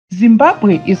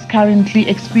Zimbabwe is currently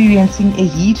experiencing a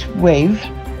heat wave,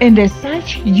 and as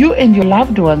such, you and your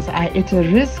loved ones are at a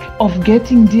risk of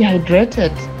getting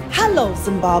dehydrated. Hello,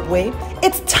 Zimbabwe.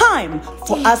 It's time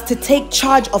for us to take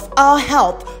charge of our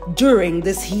health during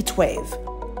this heat wave.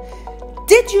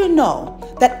 Did you know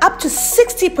that up to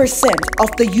 60%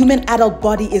 of the human adult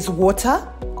body is water?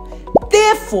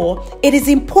 Therefore, it is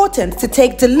important to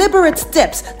take deliberate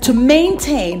steps to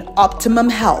maintain optimum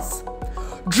health.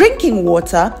 Drinking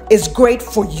water is great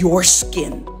for your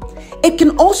skin. It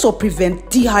can also prevent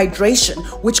dehydration,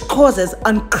 which causes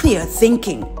unclear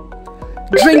thinking.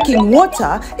 Drinking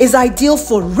water is ideal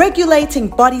for regulating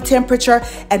body temperature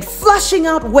and flushing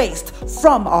out waste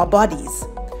from our bodies.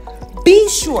 Be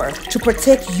sure to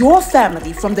protect your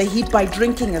family from the heat by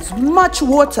drinking as much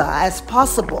water as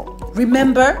possible.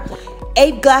 Remember,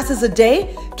 8 glasses a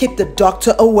day keep the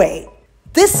doctor away.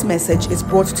 This message is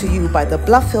brought to you by the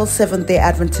Bluffhill Seventh-day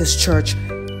Adventist Church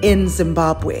in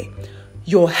Zimbabwe.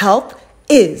 Your health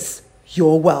is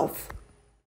your wealth.